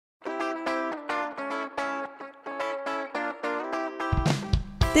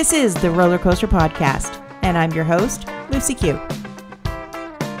This is the Roller Coaster Podcast, and I'm your host, Lucie Q.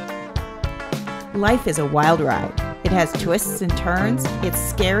 Life is a wild ride. It has twists and turns. It's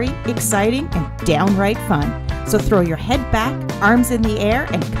scary, exciting, and downright fun. So throw your head back, arms in the air,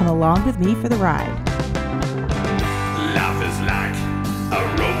 and come along with me for the ride. Life is like a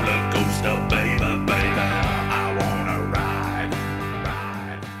roller coaster, baby, baby. I wanna ride.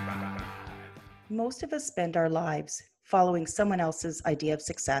 Most of us spend our lives following someone else's idea of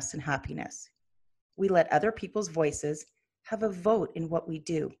success and happiness. We let other people's voices have a vote in what we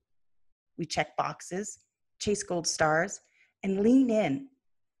do. We check boxes, chase gold stars, and lean in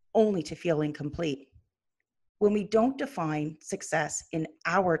only to feel incomplete. When we don't define success in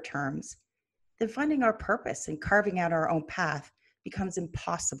our terms, then finding our purpose and carving out our own path becomes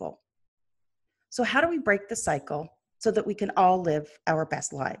impossible. So how do we break the cycle so that we can all live our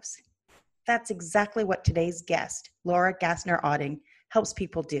best lives? That's exactly what today's guest, Laura Gassner Otting, helps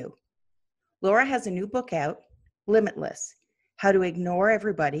people do. Laura has a new book out, Limitless: How to Ignore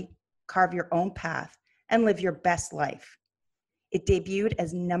Everybody, Carve Your Own Path, and Live Your Best Life. It debuted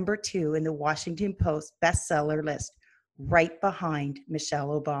as #2 in the Washington Post bestseller list, right behind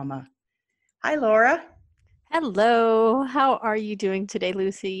Michele Obama. Hi, Laura. Hello. How are you doing today,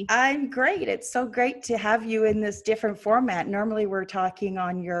 Lucie? I'm great. It's so great to have you in this different format. Normally we're talking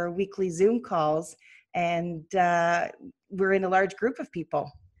on your weekly Zoom calls, and we're in a large group of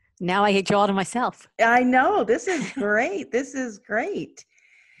people. Now I hate you all to myself. I know. This is great. This is great.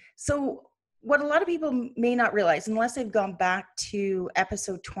 So what a lot of people may not realize, unless they've gone back to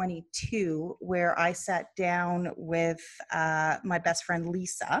episode 22, where I sat down with my best friend,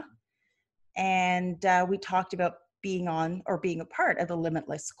 Lisa, and we talked about being on or being a part of the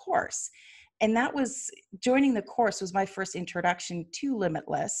Limitless course. And that was, joining the course was my first introduction to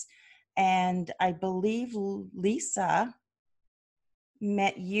Limitless. And I believe Lisa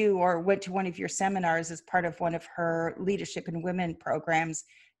met you or went to one of your seminars as part of one of her leadership and women programs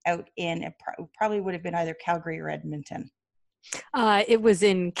out in, it probably would have been either Calgary or Edmonton. It was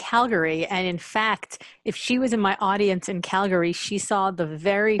in Calgary. And in fact, if she was in my audience in Calgary, she saw the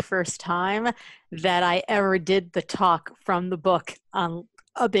very first time that I ever did the talk from the book on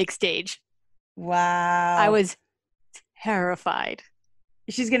a big stage. Wow. I was terrified.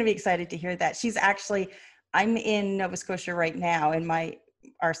 She's going to be excited to hear that. I'm in Nova Scotia right now in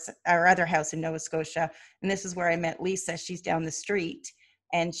our other house in Nova Scotia. And this is where I met Lisa. She's down the street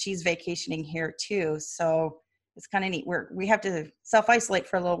and she's vacationing here too. So it's kind of neat. We have to self-isolate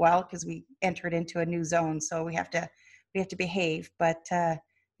for a little while because we entered into a new zone. So we have to behave. But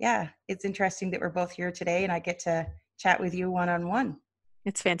yeah, it's interesting that we're both here today and I get to chat with you one-on-one.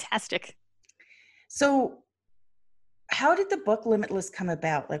 It's fantastic. So how did the book Limitless come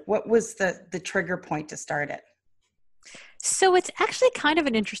about? Like, what was the trigger point to start it? So it's actually kind of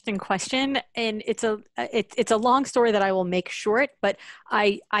an interesting question, and it's a long story that I will make short, but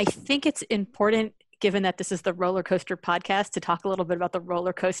I think it's important, given that this is the Roller Coaster Podcast, to talk a little bit about the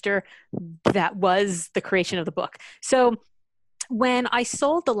roller coaster that was the creation of the book. So when I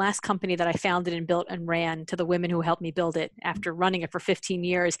sold the last company that I founded and built and ran to the women who helped me build it after running it for 15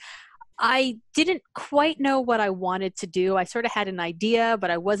 years, I didn't quite know what I wanted to do. I sort of had an idea, but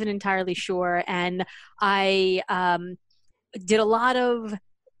I wasn't entirely sure. And I did a lot of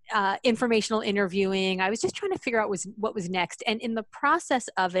informational interviewing. I was just trying to figure out what was next. And in the process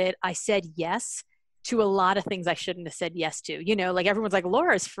of it, I said yes to a lot of things I shouldn't have said yes to. You know, like everyone's like,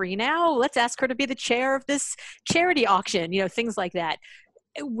 Laura's free now. Let's ask her to be the chair of this charity auction, things like that,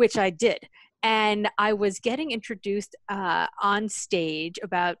 which I did. And I was getting introduced on stage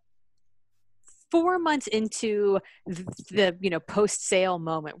about 4 months into the post-sale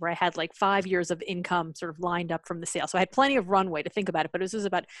moment where I had like 5 years of income sort of lined up from the sale. So I had plenty of runway to think about it, but it was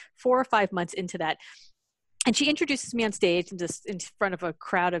about 4 or 5 months into that. And she introduces me on stage and just in front of a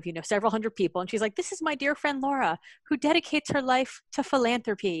crowd of, several hundred people. And she's like, this is my dear friend, Laura, who dedicates her life to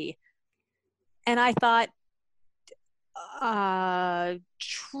philanthropy. And I thought,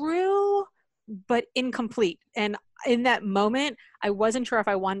 true, but incomplete. And in that moment, I wasn't sure if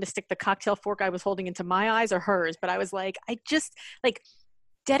I wanted to stick the cocktail fork I was holding into my eyes or hers, but I was like,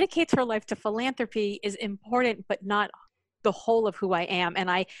 dedicates her life to philanthropy is important, but not the whole of who I am.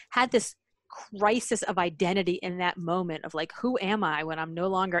 And I had this crisis of identity in that moment of like, who am I when I'm no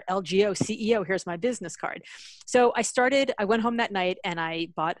longer LGO CEO? Here's my business card. So I went home that night and I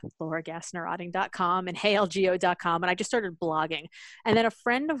bought lauragassnerotting.com and heylgo.com, and I just started blogging. And then a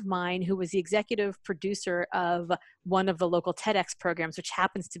friend of mine who was the executive producer of one of the local TEDx programs, which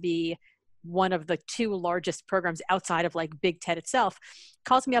happens to be one of the 2 largest programs outside of like Big TED itself,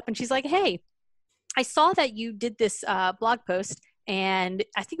 calls me up and she's like, hey, I saw that you did this blog post and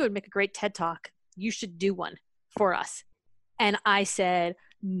I think it would make a great TED Talk. You should do one for us. And I said,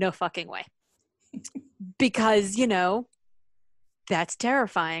 no fucking way. Because, that's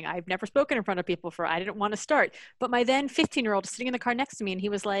terrifying. I've never spoken in front of people before. I didn't want to start. But my then 15-year-old is sitting in the car next to me, and he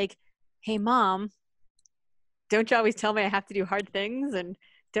was like, hey, Mom, don't you always tell me I have to do hard things? And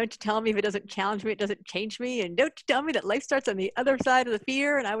don't you tell me if it doesn't challenge me, it doesn't change me? And don't you tell me that life starts on the other side of the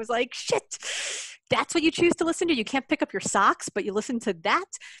fear? And I was like, shit, that's what you choose to listen to? You can't pick up your socks, but you listen to that?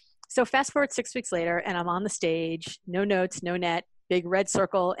 So fast forward 6 weeks later, and I'm on the stage, no notes, no net, big red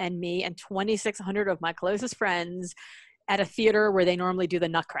circle, and me and 2,600 of my closest friends at a theater where they normally do the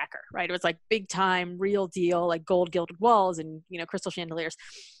Nutcracker, right? It was like big time, real deal, like gold gilded walls and, crystal chandeliers.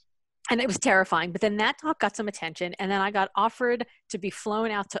 And it was terrifying. But then that talk got some attention. And then I got offered to be flown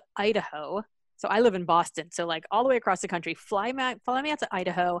out to Idaho. So I live in Boston. So like all the way across the country, fly me out to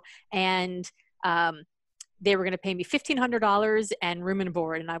Idaho. And they were going to pay me $1,500 and room and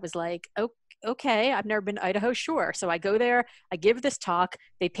board. And I was like, okay, I've never been to Idaho, sure. So I go there, I give this talk,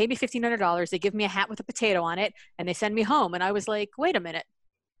 they pay me $1,500, they give me a hat with a potato on it, and they send me home. And I was like, wait a minute,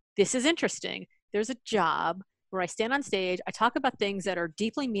 this is interesting. There's a job where I stand on stage, I talk about things that are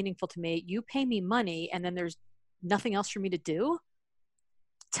deeply meaningful to me, you pay me money, and then there's nothing else for me to do?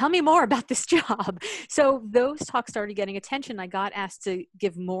 Tell me more about this job. So those talks started getting attention. I got asked to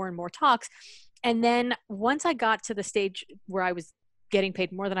give more and more talks. And then once I got to the stage where I was getting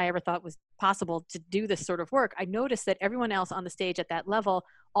paid more than I ever thought was possible to do this sort of work, I noticed that everyone else on the stage at that level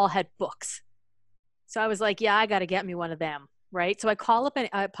all had books. So I was like, yeah, I got to get me one of them, right? So I call up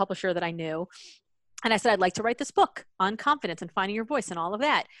a publisher that I knew, and I said, I'd like to write this book on confidence and finding your voice and all of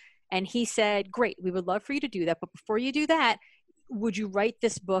that. And he said, great, we would love for you to do that. But before you do that, would you write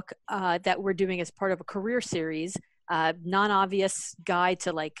this book that we're doing as part of a career series, non-obvious guide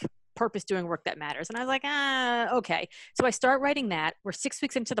to like purpose doing work that matters? And I was like, okay. So I start writing that. We're 6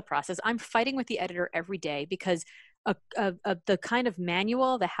 weeks into the process. I'm fighting with the editor every day because the kind of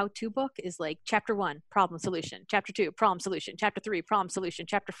manual, the how-to book is like chapter 1, problem solution, chapter 2, problem solution, chapter 3, problem solution,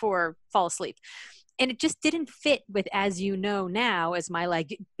 chapter 4, fall asleep. And it just didn't fit with, as you know now, as my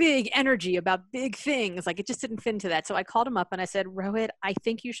like big energy about big things. Like it just didn't fit into that. So I called him up and I said, Rohit, I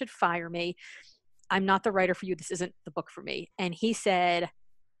think you should fire me. I'm not the writer for you. This isn't the book for me. And he said,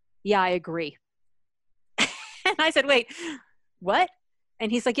 yeah, I agree. And I said, wait, what?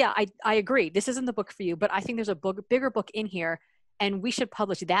 And he's like, yeah, I agree. This isn't the book for you, but I think there's a bigger book in here, and we should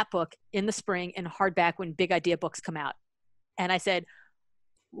publish that book in the spring in hardback when big idea books come out. And I said,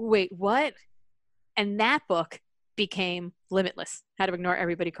 wait, what? And that book became Limitless: How to Ignore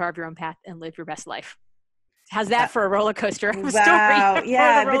Everybody, Carve Your Own Path, and Live Your Best Life. How's that for a roller coaster Wow. story?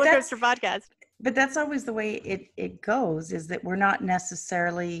 Yeah, for the roller coaster podcast. But that's always the way it goes, is that we're not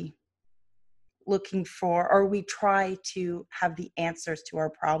necessarily looking for, or we try to have the answers to our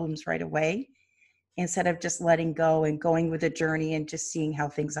problems right away instead of just letting go and going with a journey and just seeing how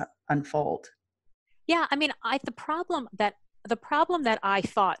things unfold. Yeah, I mean, the problem that I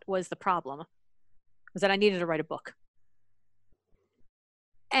thought was the problem was that I needed to write a book.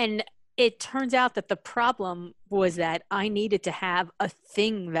 And it turns out that the problem was that I needed to have a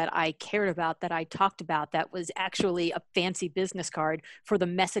thing that I cared about, that I talked about, that was actually a fancy business card for the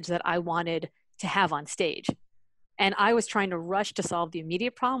message that I wanted to have on stage. And I was trying to rush to solve the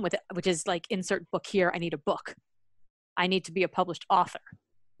immediate problem with it, which is like, insert book here. I need a book. I need to be a published author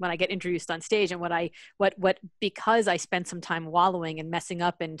when I get introduced on stage. And because I spent some time wallowing and messing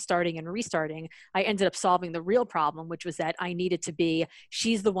up and starting and restarting, I ended up solving the real problem, which was that I needed to be,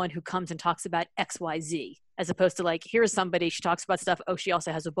 she's the one who comes and talks about XYZ, as opposed to like, here's somebody, she talks about stuff. Oh, she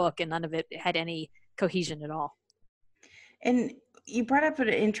also has a book, and none of it had any cohesion at all. And you brought up an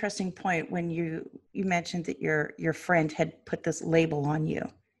interesting point when you mentioned that your friend had put this label on you,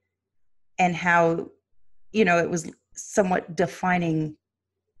 and how, it was somewhat defining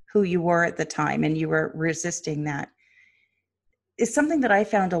who you were at the time, and you were resisting that. It's something that I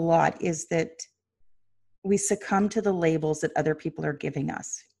found a lot, is that we succumb to the labels that other people are giving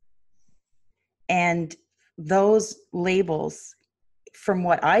us. And those labels, from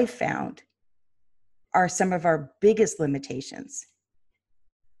what I found, are some of our biggest limitations.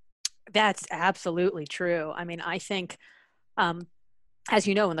 That's absolutely true. I mean, I think, as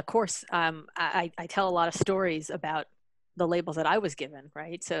you know, in the course, I tell a lot of stories about the labels that I was given,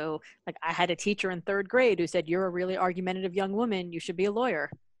 right? So like, I had a teacher in 3rd grade who said, you're a really argumentative young woman, you should be a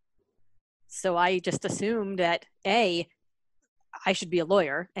lawyer. So I just assumed that A, I should be a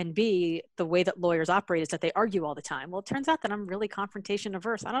lawyer, and B, the way that lawyers operate is that they argue all the time. Well, it turns out that I'm really confrontation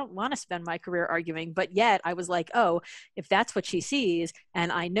averse. I don't want to spend my career arguing, but yet I was like, oh, if that's what she sees,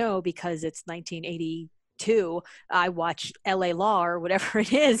 and I know because it's 1982 2, I watch LA Law or whatever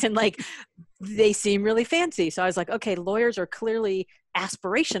it is, and like they seem really fancy. So I was like, okay, lawyers are clearly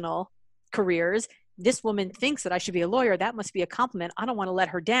aspirational careers. This woman thinks that I should be a lawyer. That must be a compliment. I don't want to let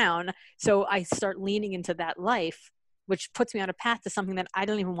her down. So I start leaning into that life, which puts me on a path to something that I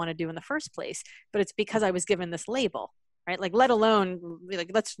don't even want to do in the first place. But it's because I was given this label, right? Like, let alone,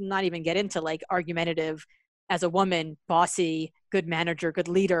 like, let's not even get into like argumentative as a woman, bossy, good manager, good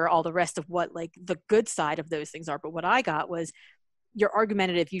leader, all the rest of what like the good side of those things are. But what I got was, you're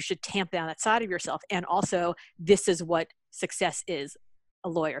argumentative, you should tamp down that side of yourself. And also, this is what success is, a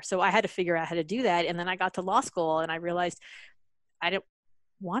lawyer. So I had to figure out how to do that. And then I got to law school and I realized I didn't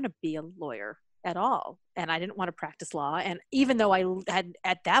want to be a lawyer at all. And I didn't want to practice law. And even though I had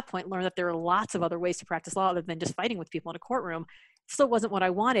at that point learned that there are lots of other ways to practice law other than just fighting with people in a courtroom, it still wasn't what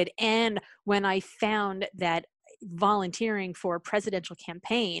I wanted. And when I found that volunteering for a presidential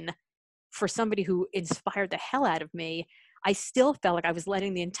campaign for somebody who inspired the hell out of me, I still felt like I was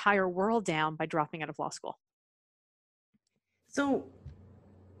letting the entire world down by dropping out of law school. So,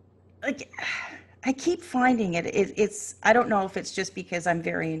 like, I keep finding it's, I don't know if it's just because I'm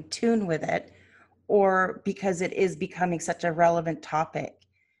very in tune with it or because it is becoming such a relevant topic.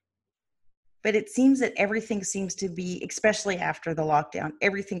 But it seems that everything seems to be, especially after the lockdown,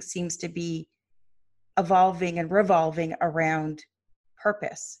 everything seems to be evolving and revolving around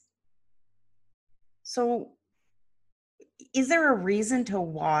purpose. So is there a reason to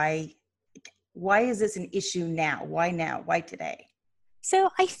why is this an issue now? Why now? Why today? So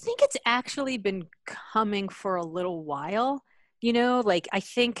I think it's actually been coming for a little while. You know, like I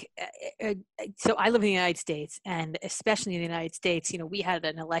think, so I live in the United States, and especially in the United States, you know, we had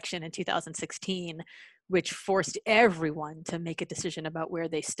an election in 2016, which forced everyone to make a decision about where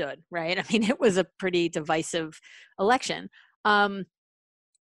they stood, right? I mean, it was a pretty divisive election.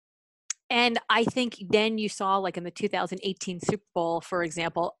 And I think then you saw, like in the 2018 Super Bowl, for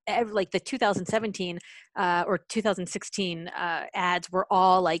example, like the 2017 or 2016 ads were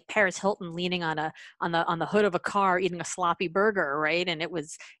all like Paris Hilton leaning on the hood of a car eating a sloppy burger, right? And it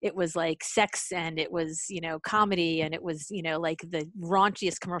was like sex, and it was, you know, comedy, and it was, you know, like the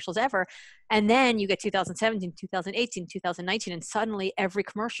raunchiest commercials ever. And then you get 2017, 2018, 2019, and suddenly every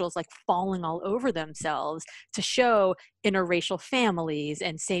commercial is like falling all over themselves to show interracial families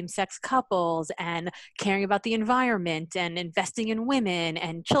and same-sex couples and caring about the environment and investing in women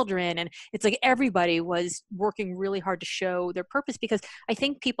and children. And it's like everybody was working really hard to show their purpose, because I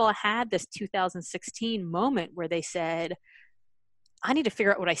think people had this 2016 moment where they said, I need to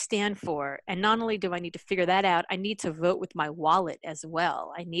figure out what I stand for. And not only do I need to figure that out, I need to vote with my wallet as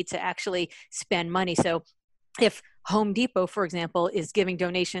well. I need to actually spend money. So if Home Depot, for example, is giving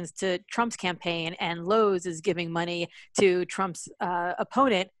donations to Trump's campaign and Lowe's is giving money to Trump's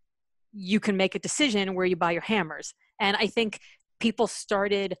opponent, you can make a decision where you buy your hammers. And I think people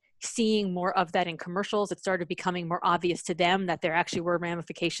started seeing more of that in commercials. It started becoming more obvious to them that there actually were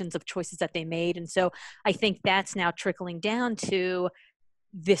ramifications of choices that they made. And so I think that's now trickling down to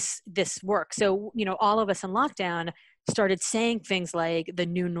this work. So, you know, all of us in lockdown started saying things like the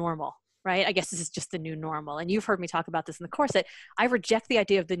new normal, right? I guess this is just the new normal. And you've heard me talk about this in the course, that I reject the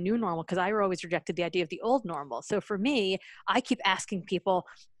idea of the new normal because I always rejected the idea of the old normal. So for me, I keep asking people,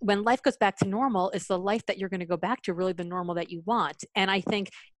 when life goes back to normal, is the life that you're going to go back to really the normal that you want? And I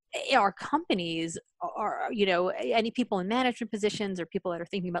think our companies are, you know, any people in management positions or people that are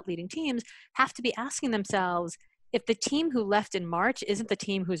thinking about leading teams have to be asking themselves, if the team who left in March isn't the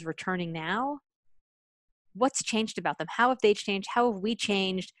team who's returning now, what's changed about them? How have they changed? How have we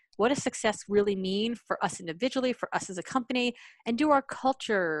changed? What does success really mean for us individually, for us as a company? And do our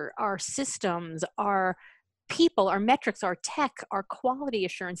culture, our systems, our people, our metrics, our tech, our quality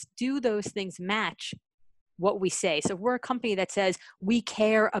assurance, do those things match what we say? So we're a company that says we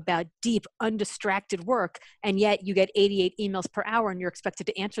care about deep, undistracted work, and yet you get 88 emails per hour and you're expected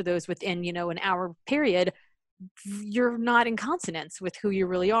to answer those within, you know, an hour period. You're not in consonance with who you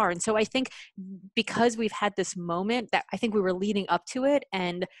really are. And so I think because we've had this moment that I think we were leading up to it,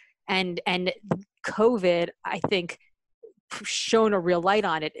 and COVID, I think, shone a real light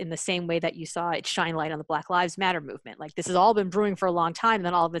on it in the same way that you saw it shine light on the Black Lives Matter movement. Like, this has all been brewing for a long time, and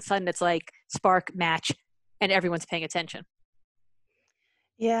then all of a sudden it's like spark, match, and everyone's paying attention.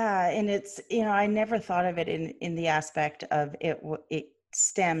 Yeah, and it's, you know, I never thought of it in the aspect of it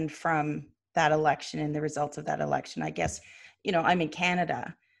stemmed from that election and the results of that election. I guess, you know, I'm in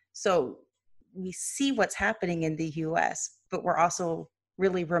Canada, so we see what's happening in the US, but we're also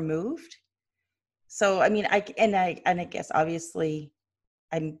really removed. So I mean, I guess obviously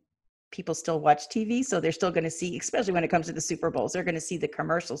people still watch TV, so they're still going to see, especially when it comes to the Super Bowls, they're going to see the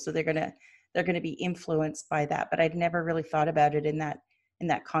commercials, so they're going to they're going to be influenced by that. But I'd never really thought about it in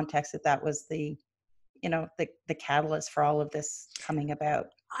that context, that was the, the catalyst for all of this coming about.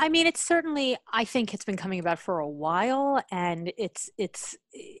 I mean, it's certainly, I think it's been coming about for a while, and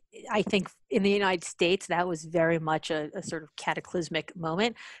I think in the United States, that was very much a sort of cataclysmic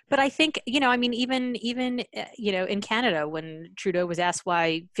moment. But I think, I mean, even in Canada, when Trudeau was asked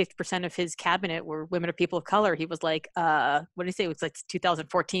why 50% of his cabinet were women or people of color, he was like, what did he say? It was like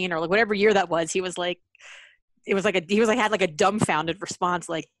 2014 or like whatever year that was. He was like, had like a dumbfounded response,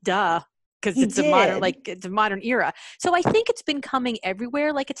 like, duh. Because it's a modern era. So I think it's been coming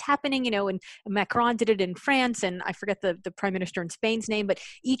everywhere. Like it's happening, and Macron did it in France, and I forget the prime minister in Spain's name, but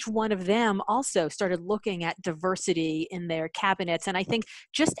each one of them also started looking at diversity in their cabinets. And I think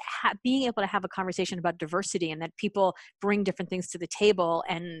just being able to have a conversation about diversity and that people bring different things to the table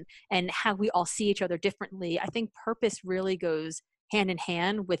and how we all see each other differently, I think purpose really goes hand in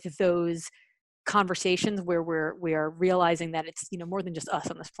hand with those conversations where we are realizing that it's, more than just us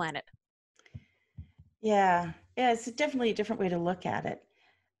on this planet. Yeah, it's definitely a different way to look at it.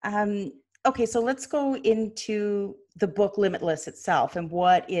 Okay, so let's go into the book Limitless itself and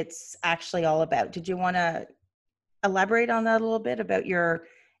what it's actually all about. Did you want to elaborate on that a little bit about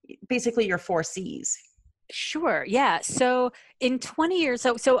basically your 4 C's? Sure. Yeah. So in 20 years,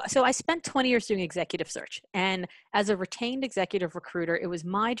 so I spent 20 years doing executive search, and as a retained executive recruiter, it was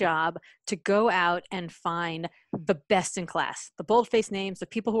my job to go out and find the best in class, the bold-faced names, the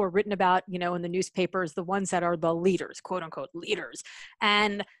people who are written about, in the newspapers, the ones that are the leaders, quote unquote leaders.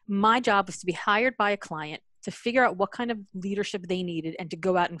 And my job was to be hired by a client to figure out what kind of leadership they needed and to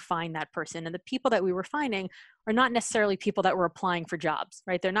go out and find that person. And the people that we were finding are not necessarily people that were applying for jobs,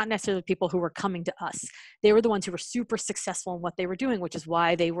 right? They're not necessarily people who were coming to us. They were the ones who were super successful in what they were doing, which is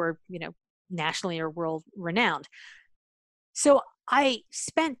why they were, nationally or world renowned. So I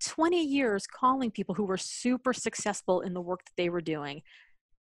spent 20 years calling people who were super successful in the work that they were doing.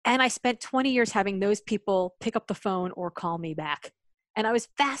 And I spent 20 years having those people pick up the phone or call me back. And I was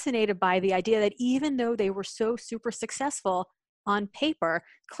fascinated by the idea that even though they were so super successful on paper,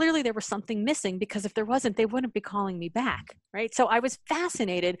 clearly there was something missing, because if there wasn't, they wouldn't be calling me back, right? So I was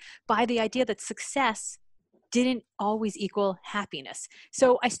fascinated by the idea that success didn't always equal happiness.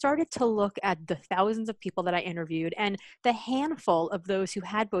 So I started to look at the thousands of people that I interviewed and the handful of those who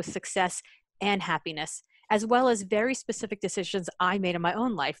had both success and happiness, as well as very specific decisions I made in my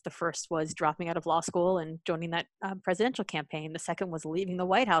own life. The first was dropping out of law school and joining that presidential campaign. The second was leaving the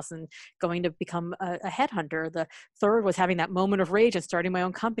White House and going to become a headhunter. The third was having that moment of rage and starting my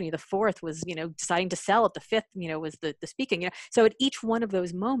own company. The fourth was, deciding to sell it. The fifth, was the speaking. So at each one of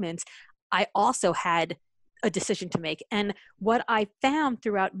those moments, I also had a decision to make. And what I found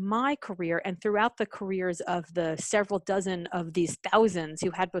throughout my career and throughout the careers of the several dozen of these thousands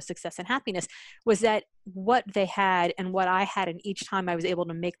who had both success and happiness was that what they had and what I had, and each time I was able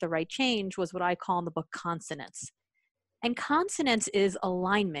to make the right change, was what I call in the book consonance. And consonance is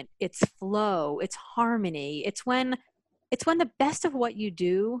alignment, it's flow, it's harmony. It's when the best of what you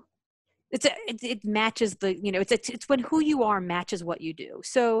do, it matches the, it's when who you are matches what you do.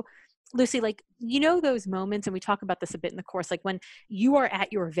 So Lucie, like, those moments, and we talk about this a bit in the course, like when you are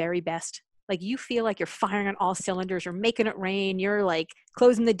at your very best, like you feel like you're firing on all cylinders, you're making it rain, you're like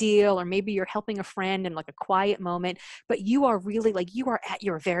closing the deal, or maybe you're helping a friend in like a quiet moment, but you are really like, you are at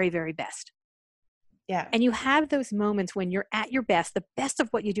your very, very best. Yeah. And you have those moments when you're at your best, the best of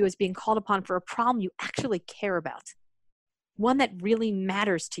what you do is being called upon for a problem you actually care about, one that really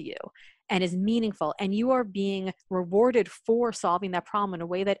matters to you and is meaningful, and you are being rewarded for solving that problem in a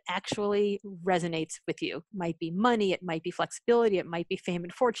way that actually resonates with you. It might be money, it might be flexibility, it might be fame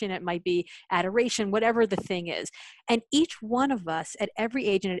and fortune, it might be adoration, whatever the thing is. And each one of us at every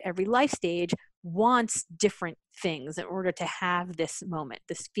age and at every life stage wants different things in order to have this moment,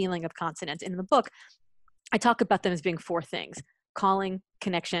 this feeling of consonance. In the book, I talk about them as being 4 things: calling,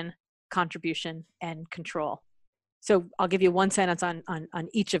 connection, contribution, and control. So I'll give you one sentence on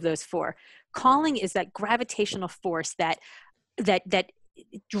each of those 4. Calling is that gravitational force that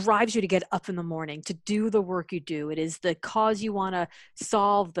drives you to get up in the morning, to do the work you do. It is the cause you want to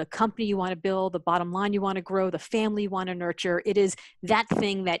solve, the company you want to build, the bottom line you want to grow, the family you want to nurture. It is that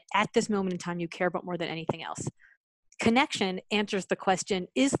thing that at this moment in time you care about more than anything else. Connection answers the question,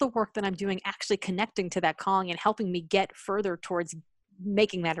 is the work that I'm doing actually connecting to that calling and helping me get further towards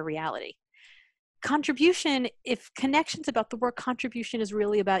making that a reality? Contribution, if connection's about the work, contribution is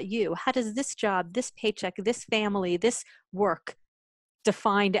really about you. How does this job, this paycheck, this family, this work,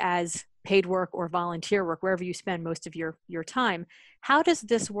 defined as paid work or volunteer work, wherever you spend most of your time, how does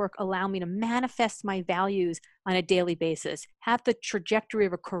this work allow me to manifest my values on a daily basis, have the trajectory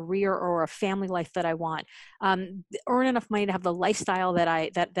of a career or a family life that I want, earn enough money to have the lifestyle that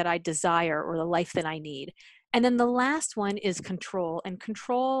I desire, or the life that I need? And then the last one is control. And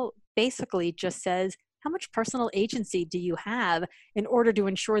control basically just says, how much personal agency do you have in order to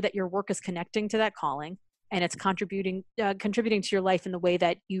ensure that your work is connecting to that calling and it's contributing to your life in the way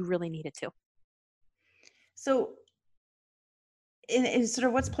that you really need it to? So, in sort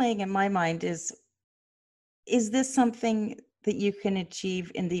of what's playing in my mind is this something that you can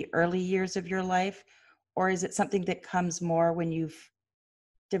achieve in the early years of your life, or is it something that comes more when you've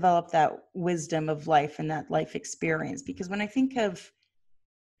developed that wisdom of life and that life experience? Because when I think of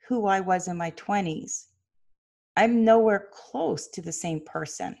who I was in my 20s, I'm nowhere close to the same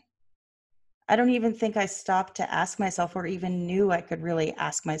person. I don't even think I stopped to ask myself, or even knew I could really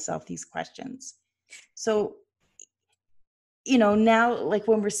ask myself these questions. So, now, like,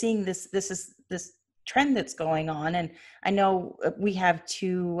 when we're seeing this trend that's going on, and I know we have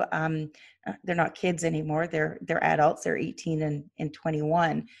two, they're not kids anymore, they're adults, they're 18 and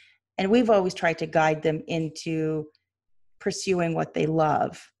 21, and we've always tried to guide them into pursuing what they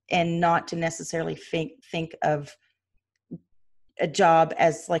love, and not to necessarily think of a job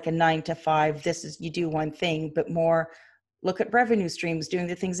as like a 9 to 5. This is, you do one thing, but more look at revenue streams, doing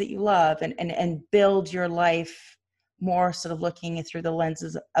the things that you love, and build your life more sort of looking through the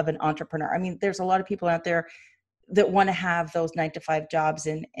lenses of an entrepreneur. I mean, there's a lot of people out there that want to have those 9 to 5 jobs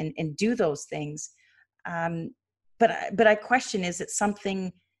and do those things. But I question, is it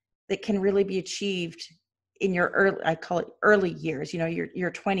something that can really be achieved in your early, I call it early years, your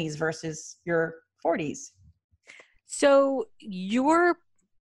 20s versus your 40s? So your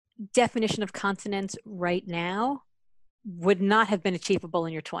definition of continence right now would not have been achievable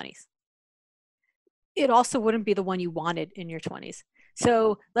in your 20s. It also wouldn't be the one you wanted in your 20s.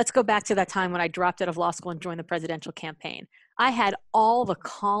 So let's go back to that time when I dropped out of law school and joined the presidential campaign. I had all the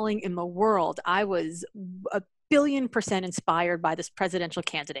calling in the world. I was 1,000,000,000% inspired by this presidential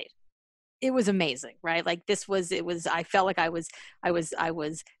candidate. It was amazing, right? Like I felt like I was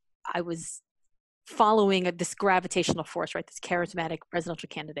following this gravitational force, right? This charismatic presidential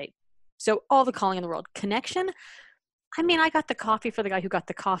candidate. So all the calling in the world. Connection, I mean, I got the coffee for the guy who got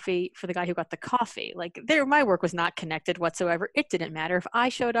the coffee for the guy who got the coffee. Like, my work was not connected whatsoever. It didn't matter. If I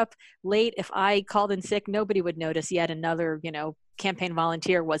showed up late, if I called in sick, nobody would notice. Yet another, campaign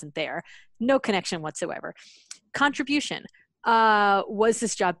volunteer wasn't there. No connection whatsoever. Contribution. Was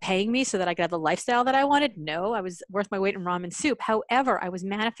this job paying me so that I could have the lifestyle that I wanted? No, I was worth my weight in ramen soup. However, I was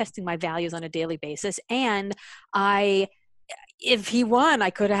manifesting my values on a daily basis, and if he won, I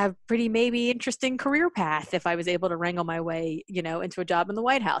could have pretty maybe interesting career path if I was able to wrangle my way, into a job in the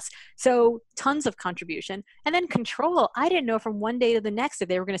White House. So tons of contribution. And then control. I didn't know from one day to the next that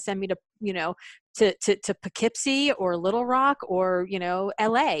they were going to send me to Poughkeepsie or Little Rock or,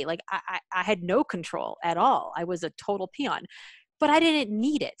 LA. Like I had no control at all. I was a total peon, but I didn't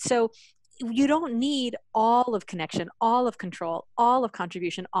need it. So you don't need all of connection, all of control, all of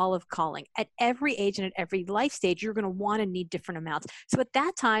contribution, all of calling. At every age and at every life stage, you're going to want to need different amounts. So at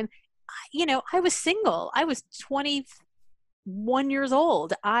that time, I was single. I was 21 years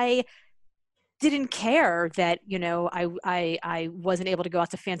old. I didn't care that, I wasn't able to go out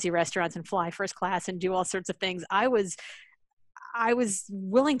to fancy restaurants and fly first class and do all sorts of things. I was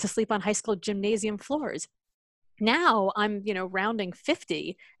willing to sleep on high school gymnasium floors. Now I'm, rounding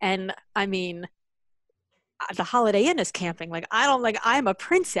 50, and I mean, the Holiday Inn is camping. Like, I'm a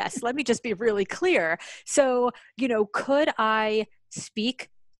princess. Let me just be really clear. So, could I speak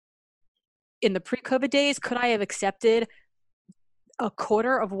in the pre-COVID days? Could I have accepted a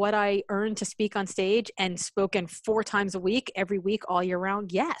quarter of what I earned to speak on stage and spoken 4 times a week, every week, all year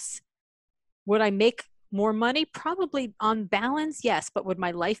round? Yes. Would I make more money? Probably, on balance, yes. But would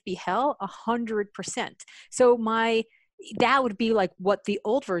my life be hell? 100%. So that would be like what the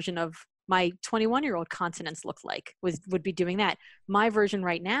old version of my 21-year-old continence looked like, would be doing that. My version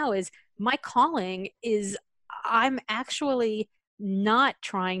right now is, my calling is, I'm actually not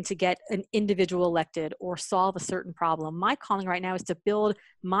trying to get an individual elected or solve a certain problem. My calling right now is to build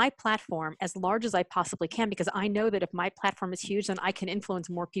my platform as large as I possibly can, because I know that if my platform is huge, then I can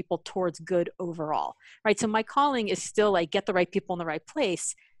influence more people towards good overall, right? So my calling is still like, get the right people in the right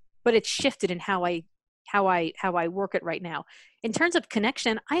place, but it's shifted in how I work it right now. In terms of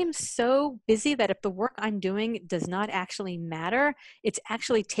connection, I am so busy that if the work I'm doing does not actually matter, it's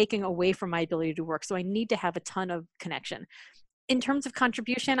actually taking away from my ability to work. So I need to have a ton of connection. in terms of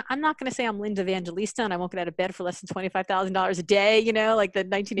contribution, I'm not going to say I'm Linda Evangelista and I won't get out of bed for less than $25,000 a day, you know, like the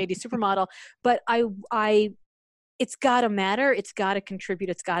 1980s supermodel. But it's got to matter. It's got to contribute.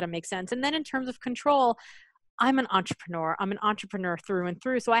 It's got to make sense. And then in terms of control, I'm an entrepreneur. I'm an entrepreneur through and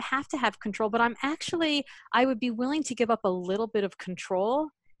through. So I have to have control, but I would be willing to give up a little bit of control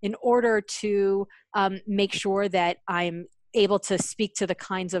in order to make sure that I'm able to speak to the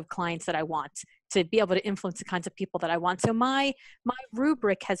kinds of clients that I want, to be able to influence the kinds of people that I want. So my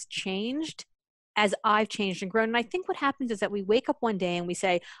rubric has changed as I've changed and grown. And I think what happens is that we wake up one day and we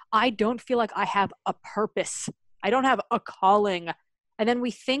say, I don't feel like I have a purpose. I don't have a calling. And then we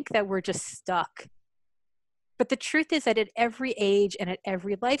think that we're just stuck. But the truth is that at every age and at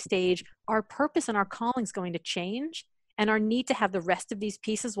every life stage, our purpose and our calling is going to change. And our need to have the rest of these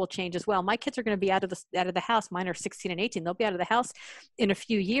pieces will change as well. My kids are going to be out of the house. Mine are 16 and 18. They'll be out of the house in a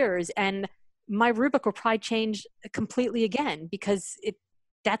few years. And my rubric will probably change completely again, because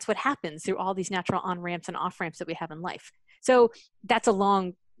that's what happens through all these natural on-ramps and off-ramps that we have in life. So that's a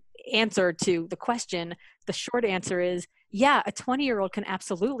long answer to the question. The short answer is, yeah, a 20-year-old can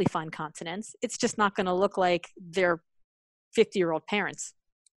absolutely find consonance. It's just not going to look like their 50-year-old parents.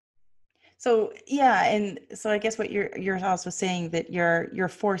 So, yeah. And so I guess what you're also saying that your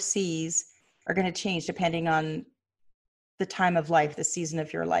 4 C's are going to change depending on the time of life, the season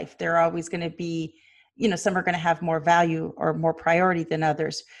of your life. They're always going to be, some are going to have more value or more priority than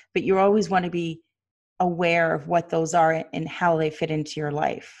others, but you always want to be aware of what those are and how they fit into your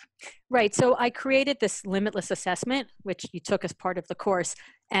life. Right. So I created this Limitless assessment, which you took as part of the course.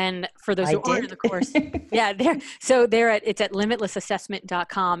 And for those who aren't in the course, yeah, it's at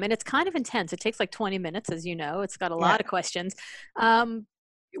limitlessassessment.com. And it's kind of intense. It takes like 20 minutes, as you know. It's got a lot of questions,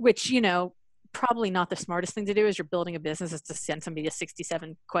 which, probably not the smartest thing to do as you're building a business, is to send somebody a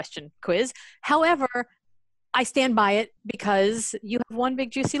 67 question quiz. However, I stand by it because you have one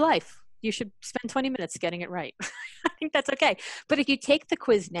big juicy life. You should spend 20 minutes getting it right. I think that's okay. But if you take the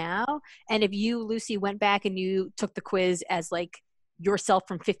quiz now, and if you, Lucie, went back and you took the quiz as like yourself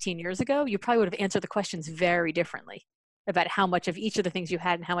from 15 years ago, you probably would have answered the questions very differently about how much of each of the things you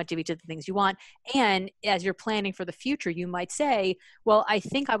had and how much of each of the things you want. And as you're planning for the future, you might say, well, I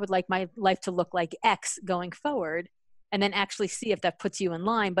think I would like my life to look like X going forward, and then actually see if that puts you in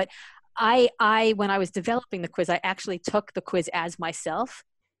line. But I when I was developing the quiz, I actually took the quiz as myself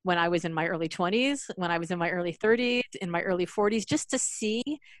when I was in my early 20s, when I was in my early 30s, in my early 40s, just to see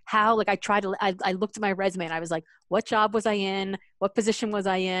how, like, I looked at my resume and I was like, what job was I in? What position was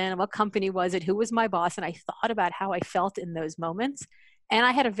I in? What company was it? Who was my boss? And I thought about how I felt in those moments. And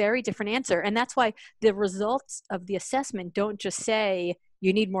I had a very different answer. And that's why the results of the assessment don't just say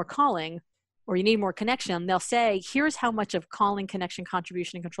you need more calling or you need more connection. They'll say, here's how much of calling, connection,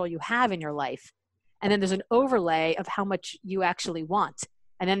 contribution, and control you have in your life. And then there's an overlay of how much you actually want.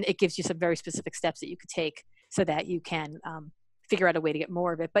 And then it gives you some very specific steps that you could take so that you can figure out a way to get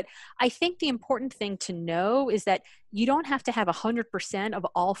more of it. But I think the important thing to know is that you don't have to have 100% of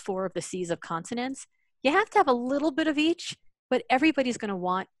all 4 of the C's of consonance. You have to have a little bit of each, but everybody's going to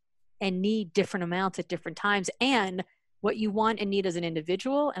want and need different amounts at different times. And what you want and need as an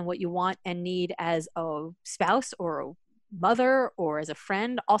individual and what you want and need as a spouse or a mother or as a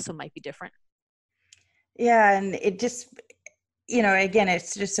friend also might be different. Yeah. And it just, again,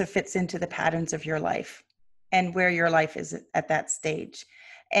 it's just so fits into the patterns of your life and where your life is at that stage.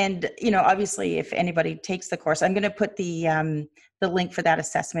 And, obviously, if anybody takes the course, I'm going to put the link for that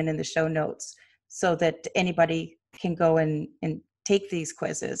assessment in the show notes so that anybody can go and take these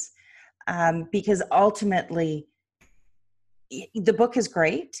quizzes. Because ultimately, the book is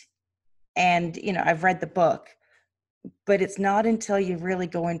great. And, I've read the book, but it's not until you really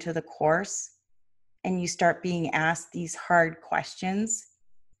go into the course and you start being asked these hard questions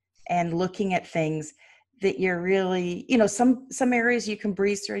and looking at things that you're really, some areas you can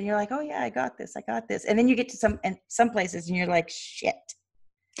breeze through and you're like, oh yeah, I got this. And then you get to some places and you're like, shit.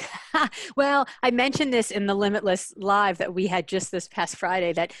 Well, I mentioned this in the Limitless Live that we had just this past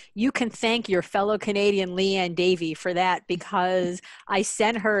Friday, that you can thank your fellow Canadian Leanne Davey for that, because I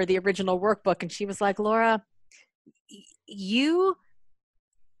sent her the original workbook and she was like, Laura, you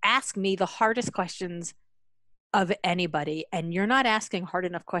ask me the hardest questions of anybody, and you're not asking hard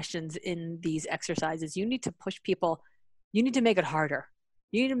enough questions in these exercises. You need to push people. You need to make it harder.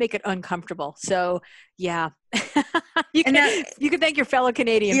 You need to make it uncomfortable. So yeah, you can thank your fellow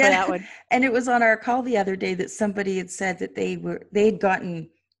Canadian for that one. And it was on our call the other day that somebody had said that they had gotten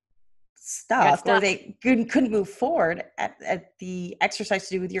stuck or they couldn't move forward at the exercise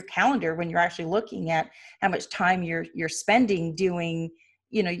to do with your calendar, when you're actually looking at how much time you're spending doing,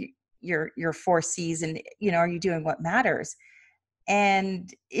 your 4 C's and, are you doing what matters?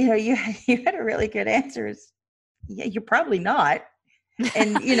 And, you you had a really good answer is, yeah, you're probably not.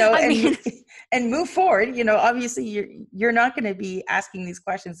 And, I mean, and move forward. Obviously you're not going to be asking these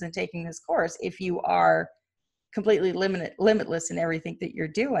questions and taking this course if you are completely limitless in everything that you're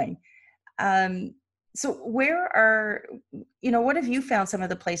doing. So what have you found some of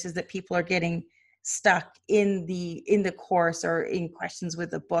the places that people are getting stuck in the course or in questions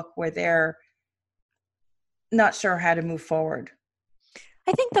with the book where they're not sure how to move forward?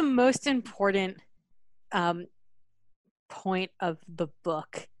 I think the most important um, point of the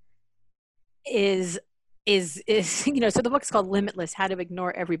book is so the book's called Limitless: How to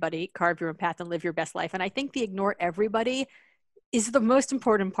Ignore Everybody, Carve Your Own Path, and Live Your Best Life. And I think the ignore everybody is the most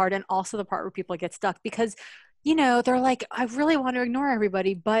important part, and also the part where people get stuck, because they're like, I really want to ignore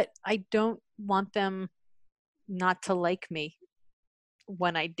everybody, but I don't want them not to like me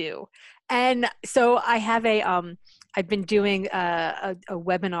when I do. And so I've been doing a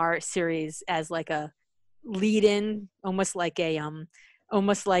webinar series as like a lead in, almost like a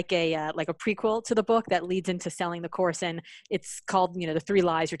like a prequel to the book that leads into selling the course. And it's called, the 3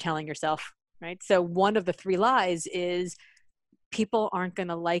 lies you're telling yourself, right? So one of the 3 lies is people aren't going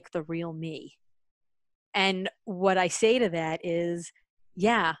to like the real me. And what I say to that is,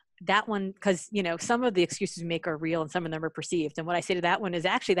 yeah, that one, because, some of the excuses we make are real and some of them are perceived. And what I say to that one is,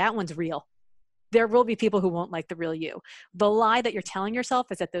 actually, that one's real. There will be people who won't like the real you. The lie that you're telling yourself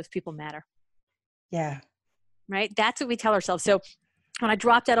is that those people matter. Yeah. Right? That's what we tell ourselves. So when I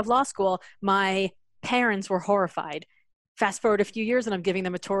dropped out of law school, my parents were horrified. Fast forward a few years and I'm giving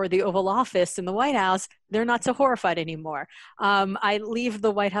them a tour of the Oval Office in the White House. They're not so horrified anymore. I leave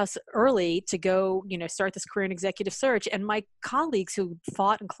the White House early to go, start this career in executive search. And my colleagues who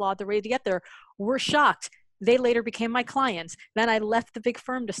fought and clawed their way to get there were shocked. They later became my clients. Then I left the big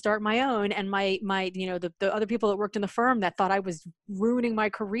firm to start my own. And the other people that worked in the firm that thought I was ruining my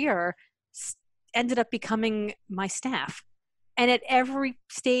career ended up becoming my staff. And at every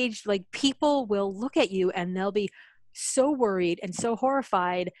stage, like, people will look at you and they'll be so worried and so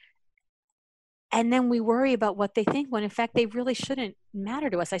horrified. And then we worry about what they think, when in fact they really shouldn't matter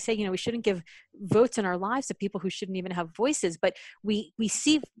to us. I say, we shouldn't give votes in our lives to people who shouldn't even have voices. But we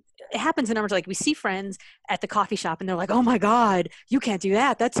see, it happens in numbers. Like, we see friends at the coffee shop and they're like, oh my God, you can't do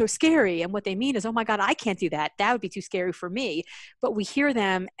that. That's so scary. And what they mean is, oh my God, I can't do that. That would be too scary for me. But we hear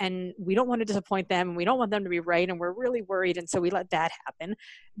them and we don't want to disappoint them and we don't want them to be right. And we're really worried. And so we let that happen.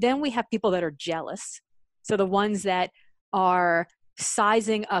 Then we have people that are jealous. So the ones that are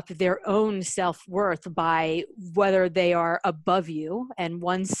sizing up their own self-worth by whether they are above you. And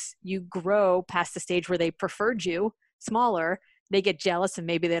once you grow past the stage where they preferred you smaller, they get jealous and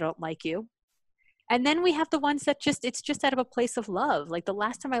maybe they don't like you. And then we have the ones that it's just out of a place of love. Like, the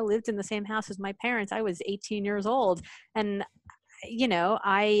last time I lived in the same house as my parents, I was 18 years old. And,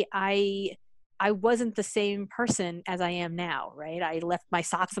 I wasn't the same person as I am now, right? I left my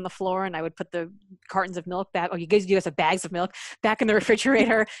socks on the floor and I would put the cartons of milk back. Oh, you guys have bags of milk back in the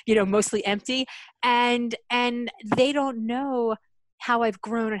refrigerator, mostly empty. And they don't know how I've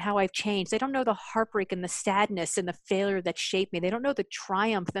grown and how I've changed. They don't know the heartbreak and the sadness and the failure that shaped me. They don't know the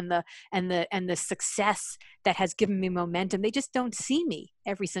triumph and the success that has given me momentum. They just don't see me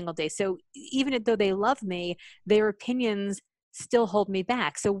every single day. So even though they love me, their opinions still hold me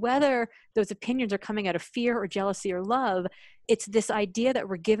back. So whether those opinions are coming out of fear or jealousy or love, it's this idea that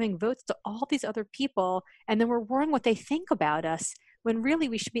we're giving votes to all these other people and then we're worrying what they think about us, when really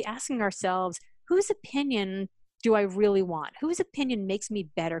we should be asking ourselves, whose opinion do I really want? Whose opinion makes me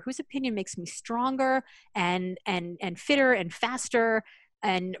better? Whose opinion makes me stronger and fitter and faster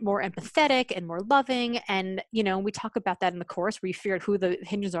and more empathetic and more loving? And, we talk about that in the course, where you figure out who the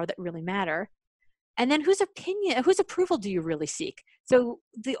opinions are that really matter. And then whose approval do you really seek? So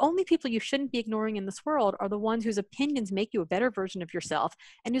the only people you shouldn't be ignoring in this world are the ones whose opinions make you a better version of yourself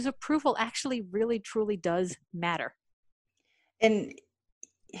and whose approval actually really, truly does matter. And,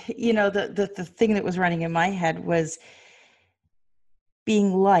 the thing that was running in my head was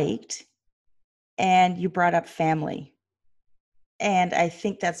being liked, and you brought up family. And I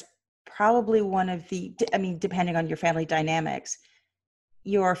think that's probably one of depending on your family dynamics,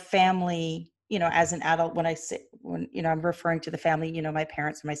 your family, as an adult, when I'm referring to the family, my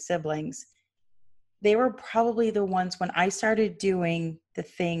parents and my siblings, they were probably the ones, when I started doing the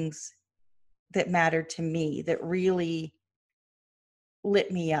things that mattered to me, that really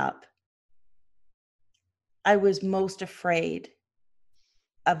lit me up, I was most afraid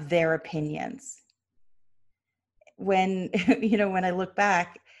of their opinions. When, when I look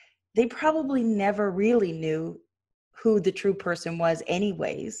back, they probably never really knew who the true person was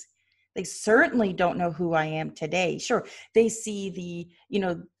anyways. They certainly don't know who I am today. Sure, they see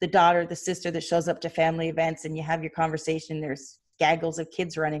the daughter, the sister that shows up to family events and you have your conversation. There's gaggles of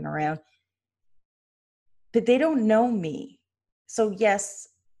kids running around, but they don't know me. So yes,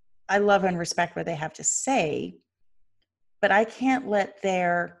 I love and respect what they have to say, but I can't let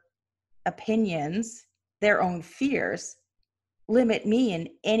their opinions, their own fears, limit me in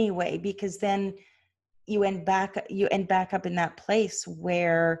any way, because then you end back up in that place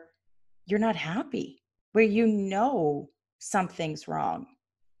where you're not happy, where something's wrong.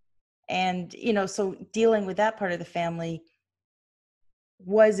 And so dealing with that part of the family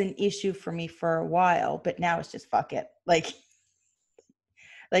was an issue for me for a while, but now it's just fuck it. Like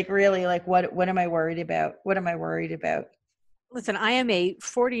really, like what am I worried about? What am I worried about? Listen, I am a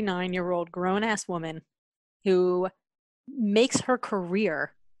 49-year-old grown-ass woman who makes her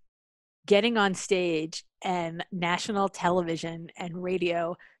career getting on stage and national television and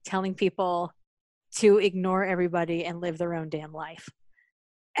radio telling people to ignore everybody and live their own damn life.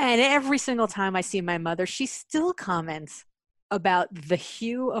 And every single time I see my mother, she still comments about the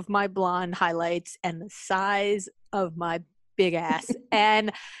hue of my blonde highlights and the size of my big ass.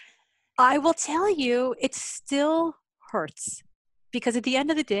 And I will tell you, it still hurts, because at the end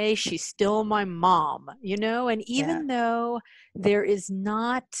of the day, she's still my mom, and even though there is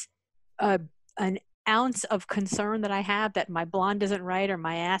not an ounce of concern that I have that my blonde isn't right or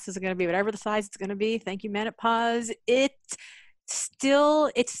my ass isn't going to be whatever the size it's going to be, thank you, menopause, you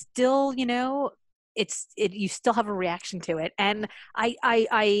still have a reaction to it. And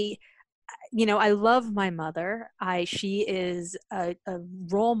I love my mother. She is a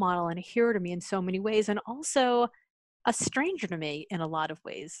role model and a hero to me in so many ways, and also a stranger to me in a lot of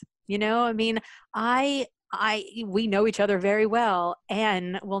ways. I mean, we know each other very well,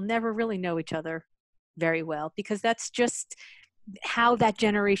 and we'll never really know each other very well, because that's just how that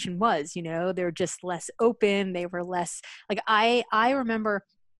generation was. They're just less open. They were less like, I remember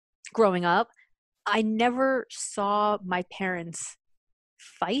growing up, I never saw my parents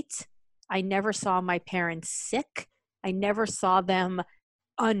fight. I never saw my parents sick. I never saw them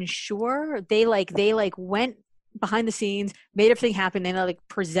unsure. They went behind the scenes, made everything happen, and they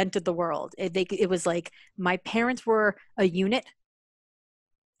presented the world. It was like my parents were a unit,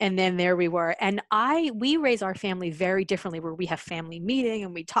 and then there we were. And we raise our family very differently, where we have family meeting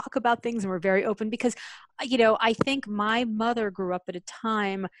and we talk about things and we're very open, because I think my mother grew up at a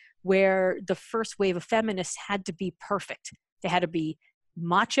time where the first wave of feminists had to be perfect. They had to be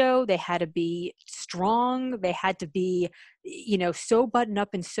macho, they had to be strong, they had to be so buttoned up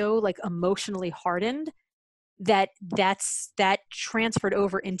and so emotionally hardened that transferred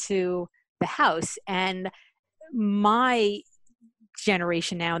over into the house. And my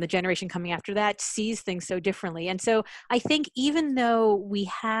generation now and the generation coming after that sees things so differently. And so I think even though we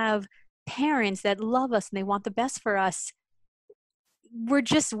have parents that love us and they want the best for us,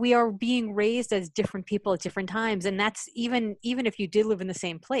 we are being raised as different people at different times. And that's even if you did live in the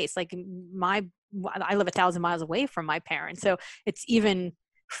same place. I live 1,000 miles away from my parents, so it's even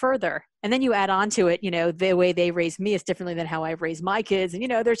further. And then you add on to it, the way they raised me is differently than how I've raised my kids. And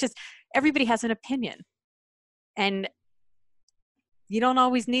there's just, everybody has an opinion, and you don't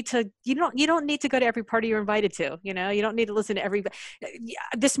always need to, you don't need to go to every party you're invited to. You don't need to listen to everybody.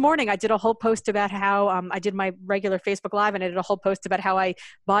 This morning I did a whole post about how I did my regular Facebook Live, and I did a whole post about how I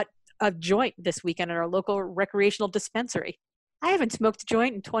bought a joint this weekend at our local recreational dispensary. I haven't smoked a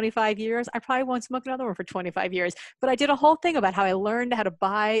joint in 25 years. I probably won't smoke another one for 25 years. But I did a whole thing about how I learned how to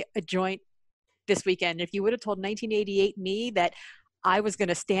buy a joint this weekend. If you would have told 1988 me that I was going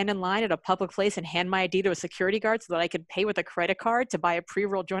to stand in line at a public place and hand my ID to a security guard so that I could pay with a credit card to buy a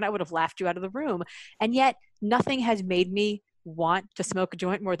pre-rolled joint, I would have laughed you out of the room. And yet nothing has made me want to smoke a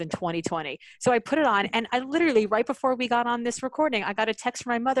joint more than 2020. So I put it on, and I literally, right before we got on this recording, I got a text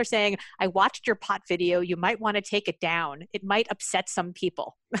from my mother saying, I watched your pot video. You might want to take it down. It might upset some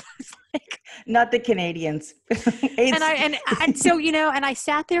people. Not the Canadians. and so, and I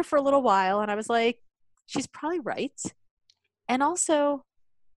sat there for a little while and I was like, she's probably right. And also,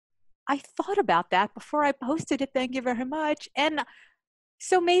 I thought about that before I posted it. Thank you very much. And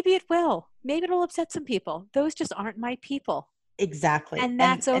so maybe it will. Maybe it'll upset some people. Those just aren't my people. Exactly. And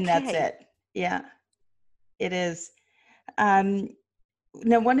that's okay. And that's it. Yeah, it is.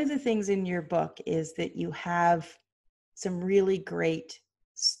 Now, one of the things in your book is that you have some really great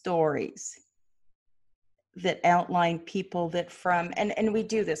stories that outline people that and we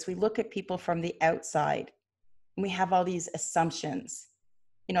do this, we look at people from the outside. We have all these assumptions.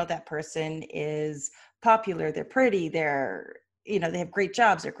 That person is popular, they're pretty, they have great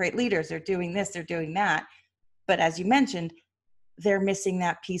jobs, they're great leaders, they're doing this, they're doing that. But as you mentioned, they're missing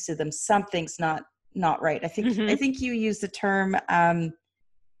that piece of them. Something's not right. I think you use the term,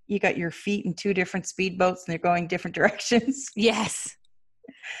 you got your feet in two different speedboats and they're going different directions. Yes.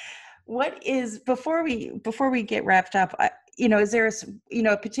 What is, before we get wrapped up, is there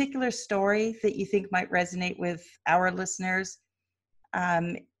a particular story that you think might resonate with our listeners,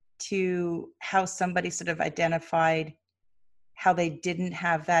 to how somebody sort of identified how they didn't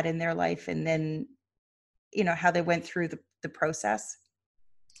have that in their life, and then, how they went through the process?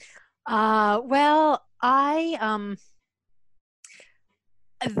 Well, the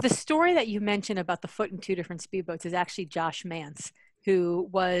story that you mentioned about the foot in two different speedboats is actually Josh Mance, who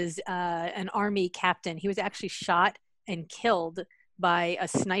was an Army captain. He was actually shot and killed by a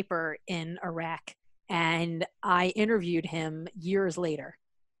sniper in Iraq. And I interviewed him years later.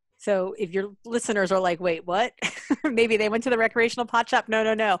 So if your listeners are like, wait, what? Maybe they went to the recreational pot shop.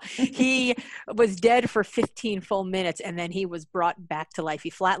 No. He was dead for 15 full minutes, and then he was brought back to life.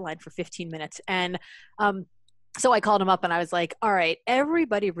 He flatlined for 15 minutes. And so I called him up and I was like, all right,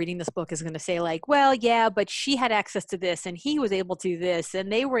 everybody reading this book is going to say like, well, yeah, but she had access to this and he was able to do this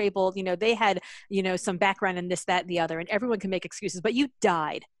and they were able, they had, some background in this, that, and the other, and everyone can make excuses, but you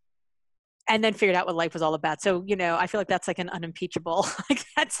died and then figured out what life was all about. So, I feel like that's like an unimpeachable,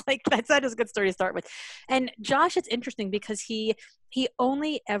 that's not a good story to start with. And Josh, it's interesting because he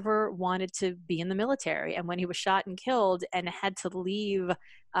only ever wanted to be in the military. And when he was shot and killed and had to leave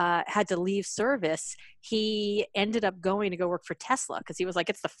service, he ended up going to go work for Tesla because he was like,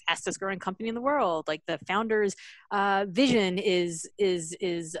 it's the fastest growing company in the world. Like the founder's vision is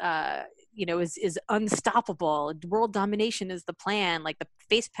unstoppable. World domination is the plan. Like the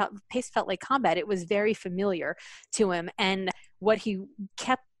pace felt like combat. It was very familiar to him. And what he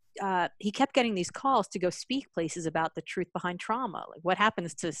kept getting these calls to go speak places about the truth behind trauma, like what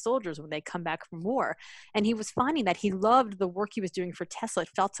happens to soldiers when they come back from war. And he was finding that he loved the work he was doing for Tesla. It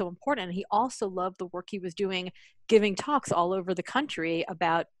felt so important. And he also loved the work he was doing, giving talks all over the country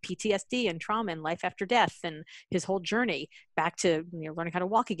about PTSD and trauma and life after death and his whole journey back to learning how to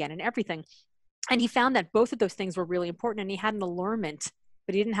walk again and everything. And he found that both of those things were really important. And he had an allurement,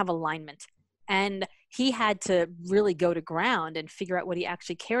 but he didn't have alignment. And he had to really go to ground and figure out what he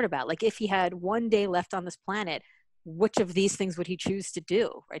actually cared about. Like if he had one day left on this planet, which of these things would he choose to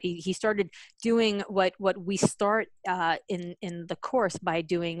do, right? He started doing what we start in the course by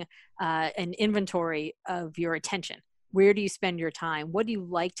doing an inventory of your attention. Where do you spend your time? What do you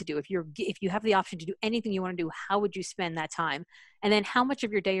like to do? If you have the option to do anything you want to do, how would you spend that time? And then how much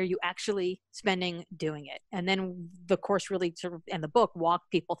of your day are you actually spending doing it? And then the course really and the book walk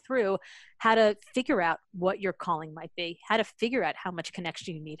people through how to figure out what your calling might be, how to figure out how much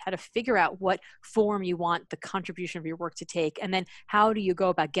connection you need, how to figure out what form you want the contribution of your work to take. And then how do you go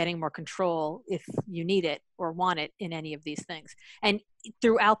about getting more control if you need it or want it in any of these things? And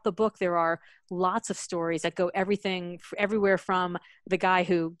throughout the book, there are lots of stories that go everywhere from the guy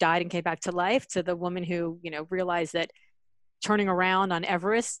who died and came back to life to the woman who, realized that turning around on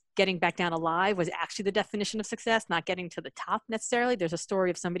Everest, getting back down alive was actually the definition of success, not getting to the top necessarily. There's a story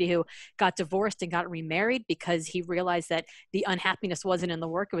of somebody who got divorced and got remarried because he realized that the unhappiness wasn't in the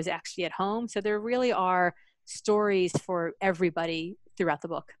work, it was actually at home. So there really are stories for everybody throughout the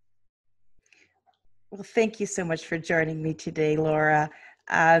book. Well, thank you so much for joining me today, Laura.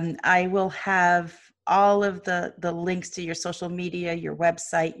 I will have all of the links to your social media, your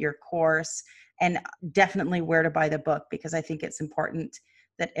website, your course, and definitely where to buy the book, because I think it's important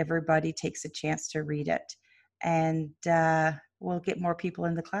that everybody takes a chance to read it. And we'll get more people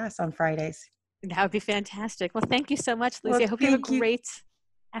in the class on Fridays. That would be fantastic. Well, thank you so much, Lucie. Well, I hope you have a great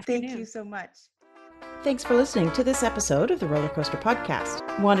afternoon. Thank you so much. Thanks for listening to this episode of the Roller Coaster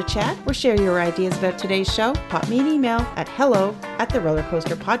Podcast. Want to chat or share your ideas about today's show? Pop me an email at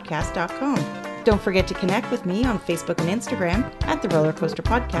hello@therollercoasterpodcast.com. Don't forget to connect with me on Facebook and Instagram at The Roller Coaster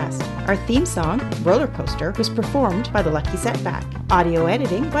Podcast. Our theme song, Roller Coaster, was performed by The Lucky Setback. Audio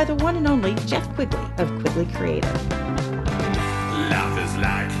editing by the one and only Jeff Quigley of Quigley Creative. Life is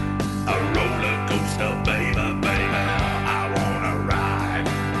like a roller coaster, baby, baby. I wanna ride,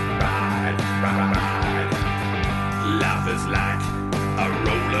 ride, ride, ride. Life is like a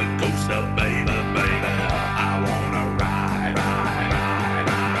roller coaster, baby, baby. I wanna ride, ride, ride,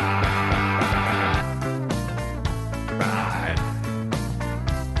 ride, ride.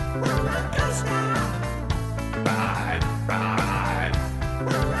 Roller coaster. Ride, ride,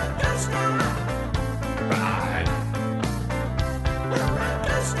 roller coaster.